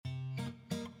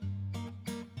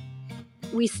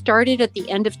We started at the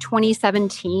end of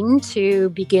 2017 to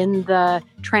begin the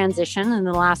transition in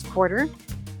the last quarter.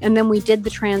 And then we did the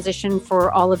transition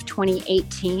for all of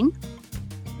 2018.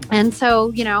 And so,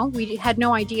 we had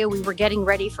no idea we were getting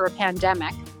ready for a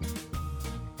pandemic.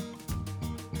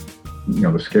 The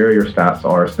scarier stats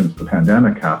are since the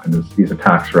pandemic happened is these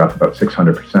attacks are up about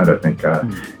 600%. I think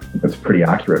that's a pretty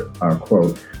accurate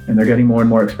quote. And they're getting more and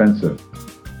more expensive.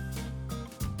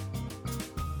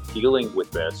 Dealing with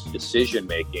this decision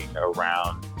making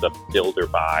around the build or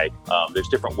buy, there's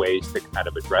different ways to kind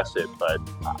of address it. But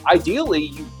ideally,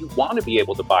 you want to be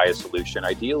able to buy a solution.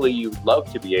 Ideally, you'd love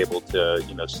to be able to,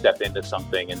 step into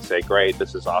something and say, great,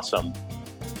 this is awesome.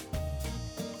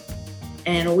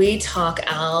 And we talk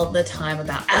all the time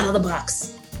about out of the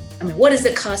box. I mean, what does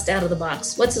it cost out of the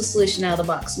box? What's the solution out of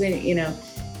the box?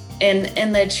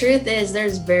 And the truth is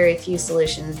there's very few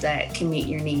solutions that can meet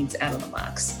your needs out of the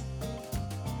box.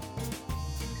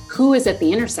 Who is at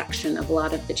the intersection of a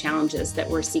lot of the challenges that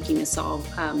we're seeking to solve?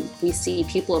 We see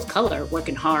people of color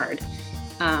working hard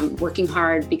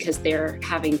because they're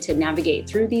having to navigate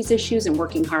through these issues and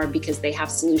working hard because they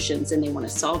have solutions and they want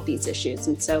to solve these issues.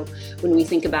 And so when we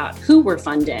think about who we're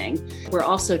funding, we're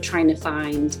also trying to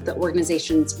find the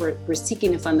organizations, we're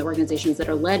seeking to fund the organizations that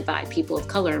are led by people of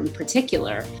color in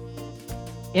particular.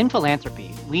 In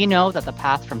philanthropy, we know that the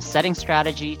path from setting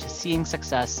strategy to seeing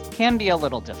success can be a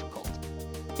little difficult.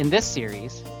 In this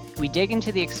series, we dig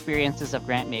into the experiences of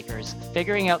grant makers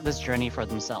figuring out this journey for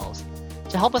themselves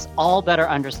to help us all better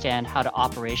understand how to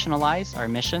operationalize our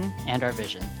mission and our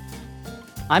vision.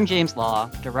 I'm James Law,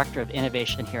 Director of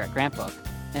Innovation here at GrantBook,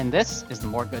 and this is the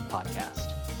More Good Podcast.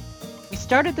 We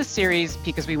started this series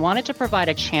because we wanted to provide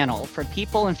a channel for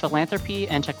people in philanthropy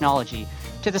and technology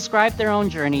to describe their own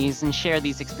journeys and share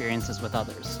these experiences with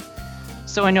others.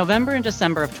 So in November and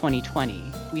December of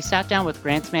 2020, we sat down with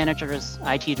grants managers,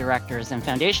 IT directors, and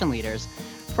foundation leaders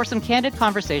for some candid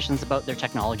conversations about their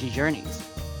technology journeys.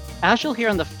 As you'll hear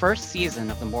in the first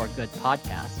season of the More Good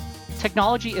podcast,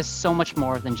 technology is so much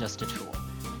more than just a tool.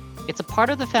 It's a part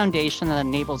of the foundation that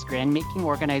enables grant-making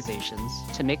organizations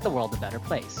to make the world a better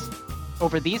place.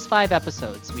 Over these 5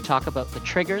 episodes, we talk about the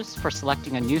triggers for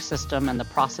selecting a new system and the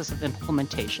process of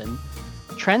implementation,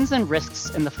 trends and risks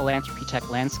in the philanthropy tech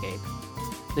landscape,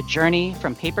 the journey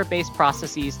from paper-based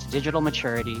processes to digital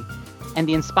maturity, and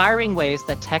the inspiring ways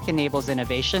that tech enables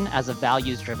innovation as a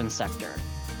values-driven sector.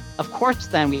 Of course,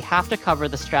 then, we have to cover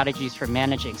the strategies for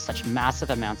managing such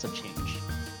massive amounts of change.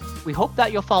 We hope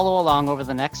that you'll follow along over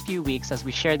the next few weeks as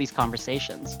we share these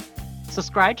conversations.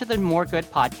 Subscribe to the More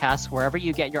Good podcast wherever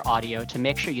you get your audio to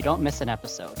make sure you don't miss an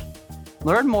episode.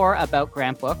 Learn more about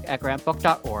GrantBook at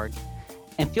grantbook.org,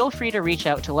 and feel free to reach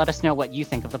out to let us know what you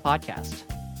think of the podcast.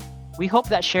 We hope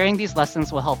that sharing these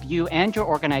lessons will help you and your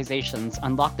organizations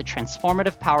unlock the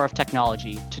transformative power of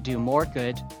technology to do more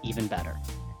good even better.